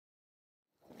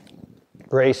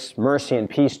Grace, mercy, and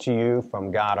peace to you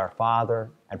from God our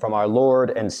Father and from our Lord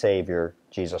and Savior,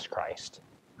 Jesus Christ.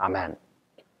 Amen.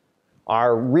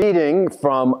 Our reading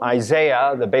from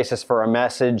Isaiah, the basis for our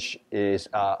message, is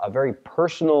a very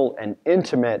personal and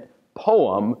intimate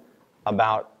poem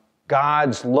about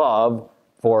God's love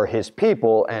for his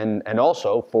people and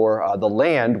also for the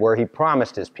land where he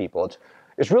promised his people.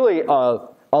 It's really a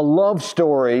love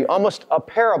story, almost a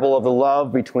parable of the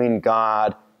love between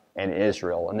God and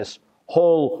Israel. And this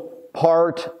whole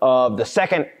part of the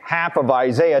second half of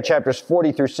Isaiah, chapters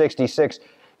 40 through 66,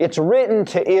 it's written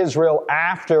to Israel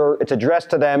after, it's addressed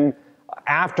to them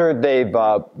after they've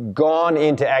gone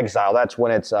into exile. That's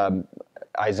when it's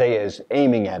Isaiah is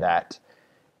aiming at that.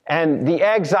 And the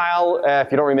exile,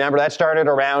 if you don't remember, that started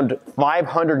around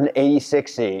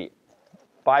 586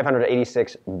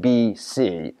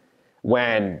 BC,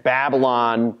 when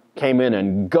Babylon came in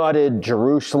and gutted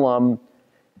Jerusalem,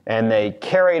 and they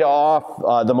carried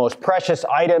off the most precious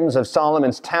items of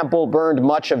Solomon's temple, burned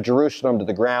much of Jerusalem to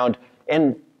the ground,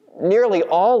 and nearly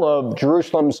all of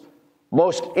Jerusalem's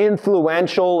most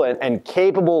influential and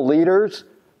capable leaders,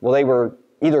 well, they were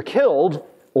either killed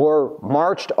or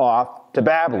marched off to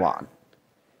Babylon.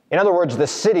 In other words, the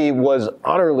city was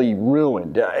utterly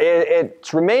ruined.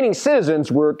 Its remaining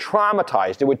citizens were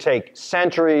traumatized. It would take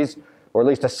centuries, or at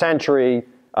least a century,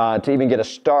 to even get a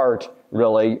start,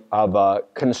 really, of a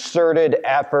concerted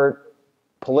effort,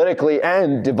 politically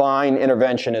and divine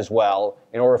intervention as well,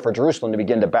 in order for Jerusalem to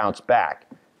begin to bounce back.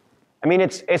 I mean,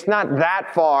 it's not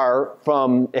that far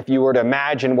from, if you were to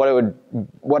imagine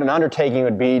what an undertaking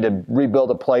would be to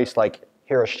rebuild a place like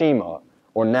Hiroshima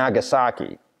or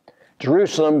Nagasaki.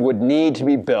 Jerusalem would need to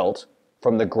be built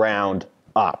from the ground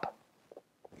up.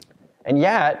 And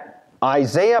yet,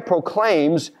 Isaiah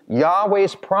proclaims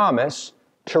Yahweh's promise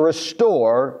to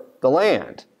restore the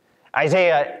land.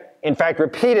 Isaiah, in fact,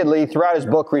 repeatedly throughout his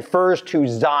book refers to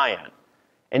Zion.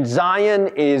 And Zion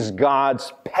is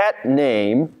God's pet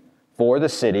name for the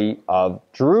city of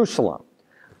Jerusalem.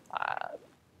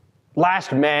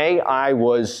 Last May, I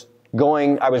was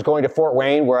going to Fort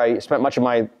Wayne, where I spent much of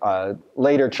my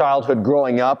later childhood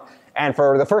growing up. And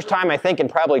for the first time, I think, in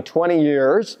probably 20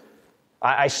 years,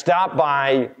 I stopped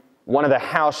by one of the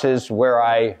houses where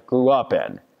I grew up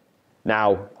in.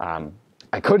 Now,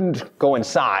 I couldn't go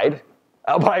inside,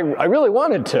 but I really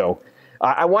wanted to.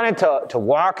 I wanted to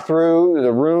walk through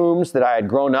the rooms that I had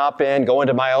grown up in, go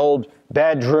into my old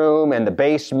bedroom and the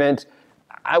basement.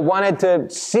 I wanted to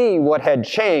see what had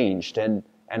changed and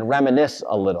reminisce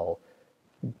a little.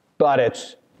 But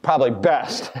it's probably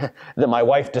best that my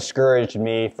wife discouraged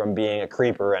me from being a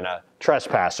creeper and a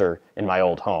trespasser in my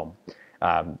old home.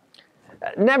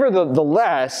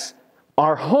 Nevertheless,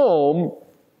 our home,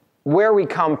 where we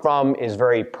come from, is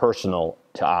very personal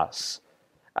to us.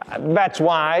 That's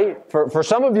why, for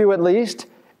some of you at least,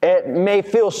 it may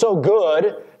feel so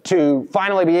good to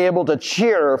finally be able to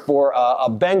cheer for a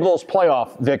Bengals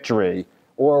playoff victory,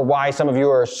 or why some of you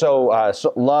are so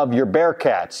love your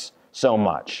Bearcats so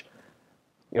much.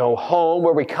 You know, home,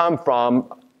 where we come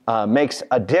from, makes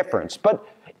a difference. But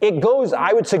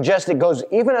I would suggest it goes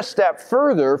even a step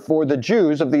further for the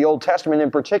Jews of the Old Testament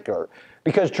in particular,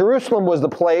 because Jerusalem was the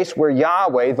place where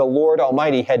Yahweh, the Lord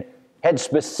Almighty, had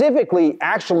specifically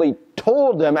actually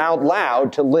told them out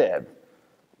loud to live.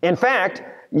 In fact,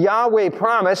 Yahweh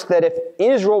promised that if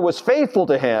Israel was faithful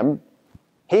to him,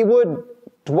 he would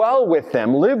dwell with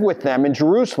them, live with them in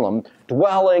Jerusalem,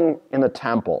 dwelling in the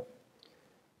temple.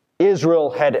 Israel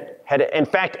had in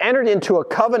fact entered into a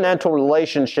covenantal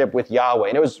relationship with Yahweh,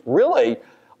 and it was really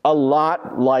a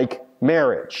lot like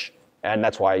marriage. And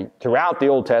that's why throughout the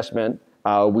Old Testament,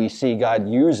 we see God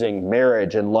using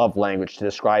marriage and love language to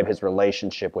describe his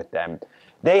relationship with them.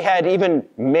 They had even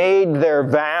made their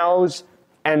vows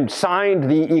and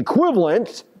signed the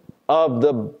equivalent of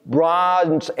the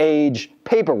Bronze Age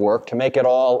paperwork to make it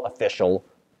all official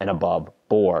and above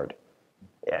board.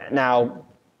 Now,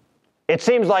 it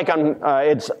seems like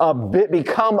it's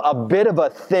become a bit of a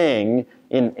thing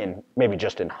in maybe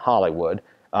just in Hollywood,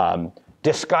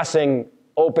 discussing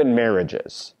open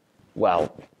marriages.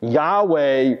 Well,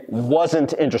 Yahweh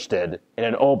wasn't interested in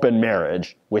an open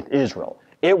marriage with Israel.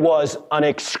 It was an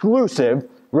exclusive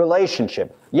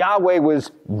relationship. Yahweh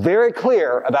was very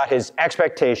clear about his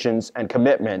expectations and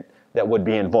commitment that would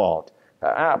be involved.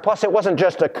 Plus, it wasn't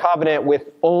just a covenant with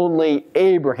only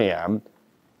Abraham.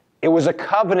 It was a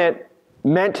covenant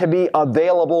meant to be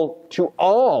available to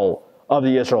all of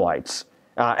the Israelites.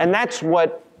 And that's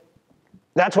what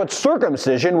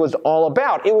circumcision was all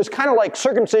about. It was kind of like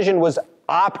circumcision was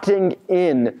opting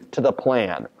in to the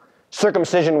plan.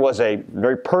 Circumcision was a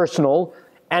very personal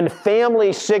and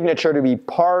family signature to be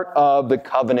part of the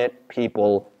covenant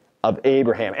people of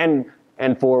Abraham.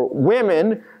 And for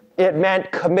women, it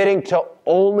meant committing to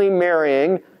only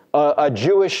marrying a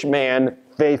Jewish man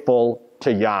faithful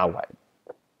to Yahweh.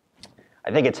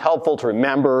 I think it's helpful to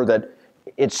remember that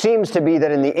it seems to be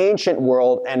that in the ancient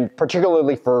world, and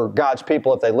particularly for God's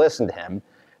people if they listened to him,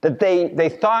 that they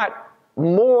thought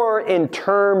more in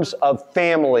terms of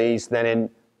families than in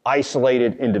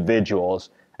isolated individuals.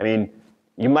 I mean,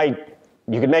 you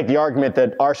could make the argument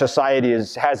that our society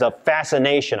has a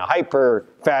fascination, a hyper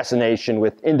fascination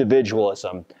with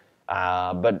individualism.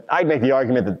 But I'd make the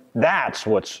argument that that's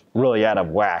what's really out of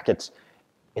whack. It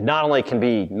not only can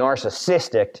be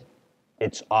narcissistic,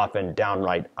 it's often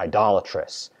downright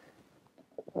idolatrous.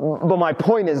 But my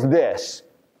point is this.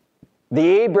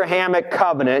 The Abrahamic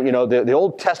covenant, the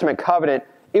Old Testament covenant,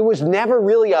 it was never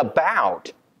really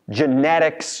about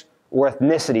genetics or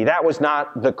ethnicity. That was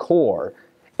not the core.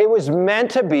 It was meant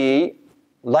to be,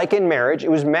 like in marriage,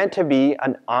 it was meant to be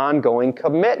an ongoing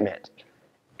commitment.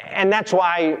 And that's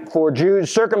why for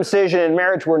Jews, circumcision and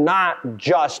marriage were not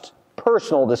just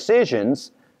personal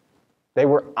decisions. They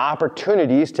were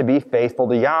opportunities to be faithful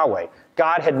to Yahweh.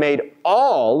 God had made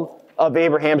all of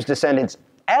Abraham's descendants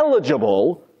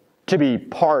eligible to be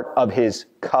part of his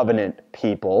covenant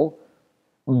people,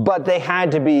 but they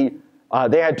had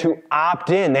to opt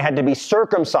in. They had to be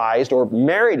circumcised or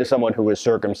married to someone who was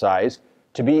circumcised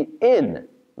to be in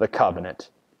the covenant.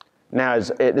 Now,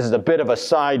 this is a bit of a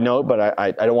side note, but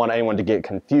I don't want anyone to get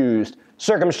confused.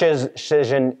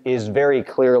 Circumcision is very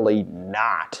clearly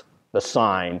not the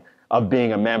sign of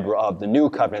being a member of the new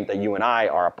covenant that you and I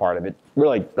are a part of. It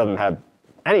really doesn't have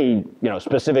any,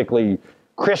 specifically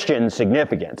Christian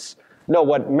significance. No,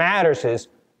 what matters is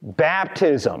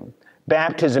baptism.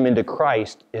 Baptism into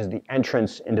Christ is the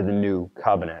entrance into the new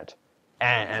covenant.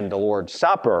 And the Lord's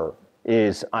Supper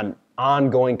is an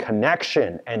ongoing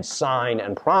connection and sign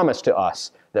and promise to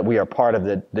us that we are part of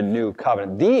the new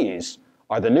covenant. These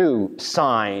are the new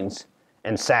signs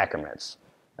and sacraments.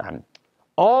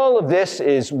 All of this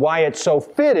is why it's so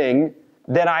fitting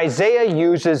that Isaiah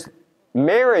uses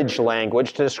marriage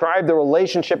language to describe the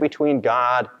relationship between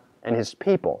God and his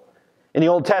people. In the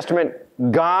Old Testament,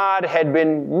 God had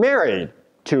been married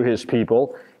to his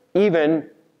people, even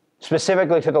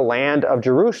specifically to the land of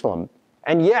Jerusalem.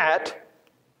 And yet,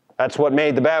 that's what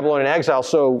made the Babylonian exile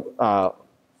so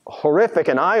horrific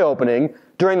and eye-opening.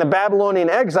 During the Babylonian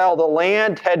exile, the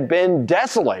land had been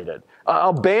desolated,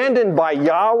 abandoned by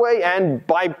Yahweh and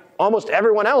by almost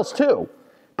everyone else too.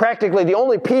 Practically the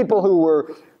only people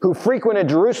who frequented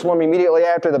Jerusalem immediately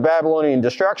after the Babylonian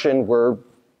destruction were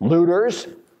looters,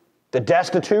 the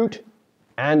destitute,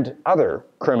 and other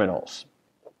criminals.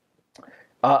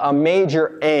 A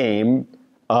major aim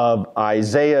of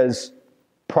Isaiah's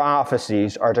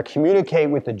prophecies are to communicate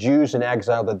with the Jews in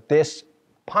exile that this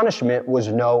punishment was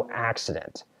no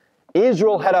accident.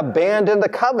 Israel had abandoned the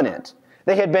covenant.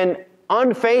 They had been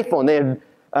unfaithful, and they had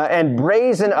and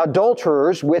brazen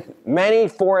adulterers with many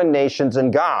foreign nations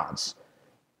and gods,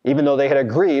 even though they had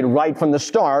agreed right from the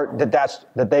start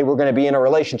that they were going to be in a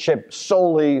relationship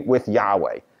solely with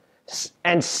Yahweh.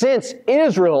 And since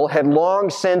Israel had long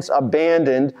since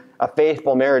abandoned a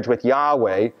faithful marriage with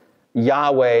Yahweh,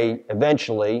 Yahweh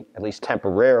eventually, at least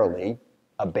temporarily,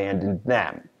 abandoned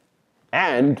them.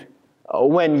 And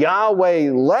when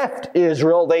Yahweh left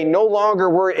Israel, they no longer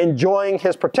were enjoying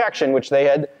his protection, which they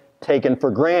had taken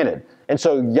for granted. And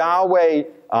so Yahweh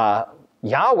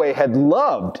had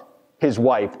loved his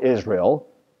wife Israel,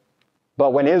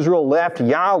 but when Israel left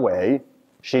Yahweh,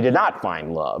 she did not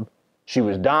find love. She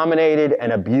was dominated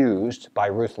and abused by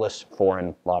ruthless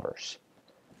foreign lovers.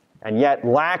 And yet,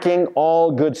 lacking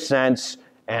all good sense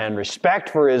and respect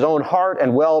for his own heart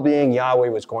and well-being, Yahweh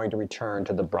was going to return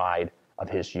to the bride of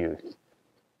his youth.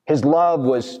 His love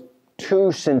was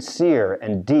too sincere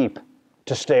and deep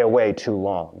to stay away too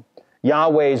long.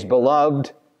 Yahweh's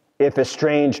beloved, if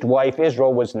estranged wife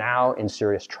Israel was now in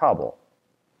serious trouble.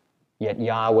 Yet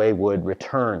Yahweh would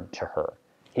return to her.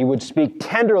 He would speak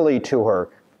tenderly to her,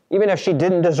 even if she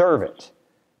didn't deserve it.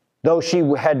 Though she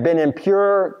had been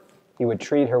impure, he would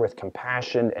treat her with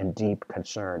compassion and deep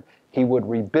concern. He would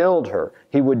rebuild her.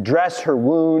 He would dress her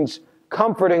wounds,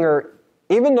 comforting her,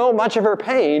 even though much of her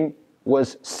pain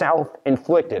was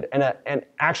self-inflicted and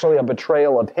actually a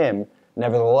betrayal of him.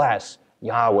 Nevertheless,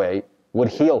 Yahweh would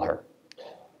heal her.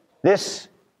 This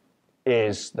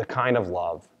is the kind of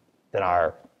love that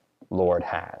our Lord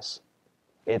has.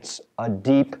 It's a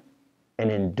deep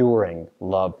and enduring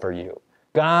love for you.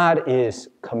 God is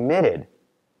committed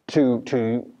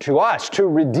to us, to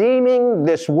redeeming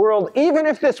this world, even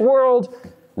if this world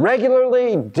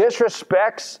regularly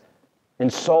disrespects,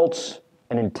 insults,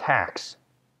 and attacks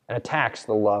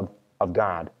the love of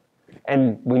God.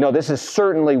 And we know this is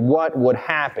certainly what would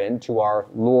happen to our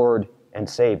Lord and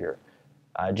Savior.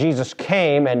 Jesus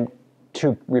came and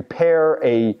to repair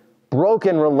a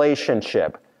broken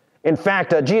relationship. In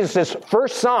fact, Jesus'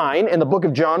 first sign in the book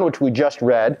of John, which we just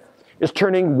read, is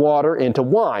turning water into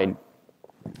wine.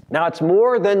 Now, it's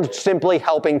more than simply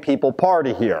helping people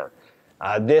party here.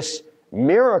 This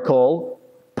miracle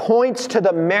points to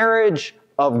the marriage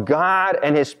of God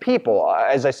and his people.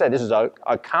 As I said, this is a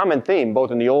common theme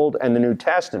both in the Old and the New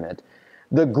Testament.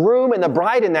 The groom and the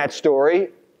bride in that story,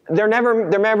 they're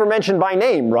never mentioned by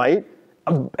name, right?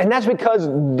 And that's because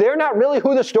they're not really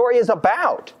who the story is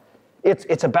about.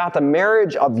 It's about the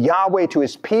marriage of Yahweh to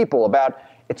his people.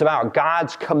 It's about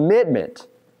God's commitment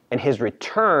and his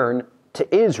return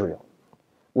to Israel.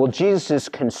 Well, Jesus'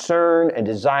 concern and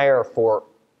desire for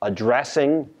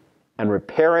addressing and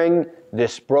repairing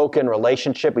this broken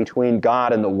relationship between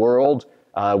God and the world,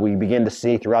 we begin to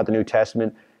see throughout the New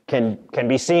Testament, can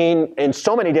be seen in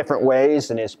so many different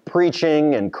ways in his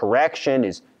preaching and correction,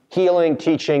 his healing,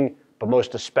 teaching, but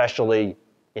most especially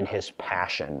in his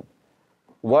passion.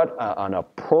 What an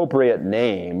appropriate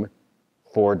name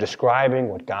for describing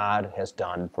what God has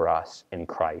done for us in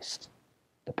Christ.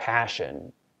 The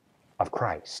passion of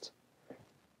Christ.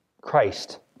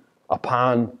 Christ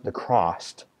upon the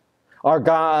cross. Our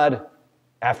God,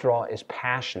 after all, is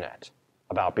passionate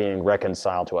about being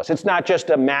reconciled to us. It's not just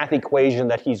a math equation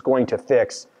that he's going to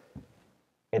fix.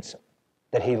 It's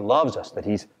that he loves us, that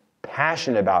he's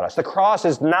passionate about us. The cross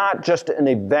is not just an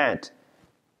event.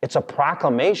 It's a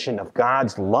proclamation of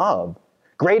God's love,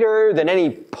 greater than any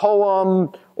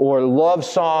poem or love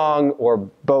song or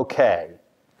bouquet.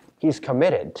 He's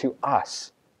committed to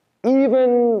us,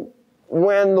 even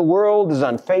when the world is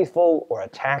unfaithful or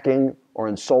attacking or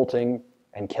insulting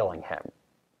and killing him.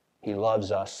 He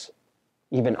loves us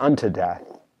even unto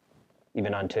death,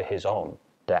 even unto his own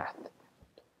death.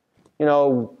 You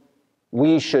know,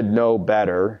 we should know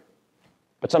better,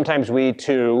 but sometimes we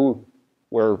too,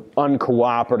 we're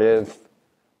uncooperative,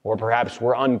 or perhaps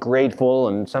we're ungrateful,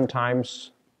 and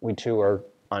sometimes we too are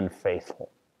unfaithful.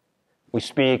 We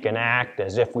speak and act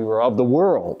as if we were of the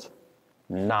world,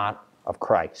 not of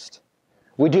Christ.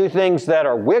 We do things that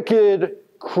are wicked,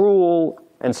 cruel,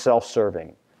 and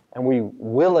self-serving, and we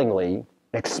willingly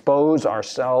expose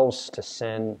ourselves to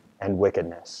sin and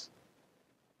wickedness.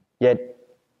 Yet,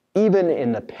 even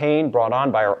in the pain brought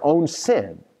on by our own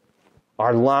sin,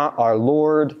 our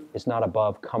Lord is not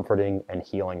above comforting and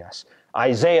healing us.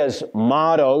 Isaiah's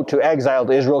motto to exiled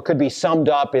Israel could be summed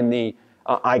up in the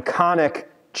iconic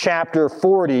chapter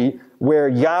 40, where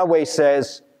Yahweh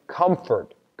says,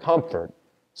 "Comfort, comfort,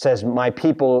 says my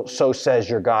people, so says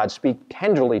your God. Speak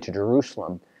tenderly to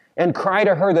Jerusalem, and cry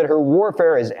to her that her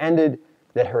warfare is ended,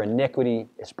 that her iniquity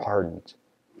is pardoned."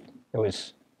 It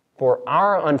was for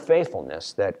our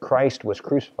unfaithfulness that Christ was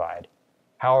crucified.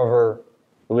 However,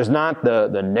 it was not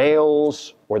the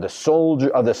nails or the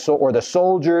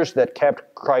soldiers that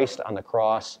kept Christ on the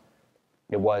cross.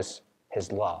 It was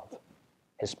his love,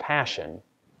 his passion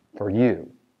for you,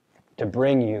 to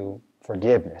bring you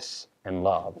forgiveness and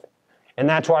love. And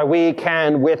that's why we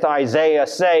can, with Isaiah,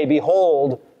 say,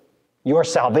 "Behold, your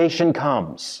salvation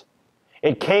comes."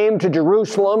 It came to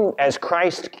Jerusalem as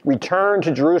Christ returned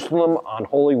to Jerusalem on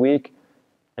Holy Week.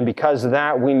 And because of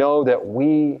that, we know that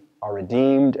we are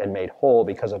redeemed and made whole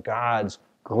because of God's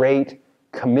great,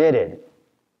 committed,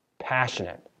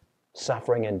 passionate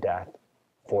suffering and death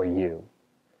for you.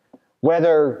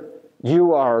 Whether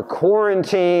you are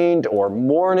quarantined or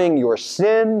mourning your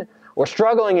sin or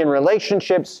struggling in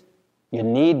relationships, you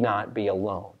need not be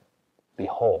alone.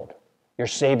 Behold, your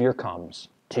Savior comes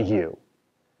to you.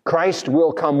 Christ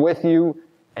will come with you,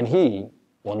 and he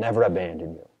will never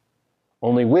abandon you.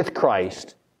 Only with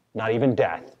Christ, not even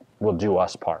death, will do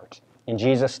us part. In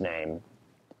Jesus' name,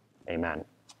 amen.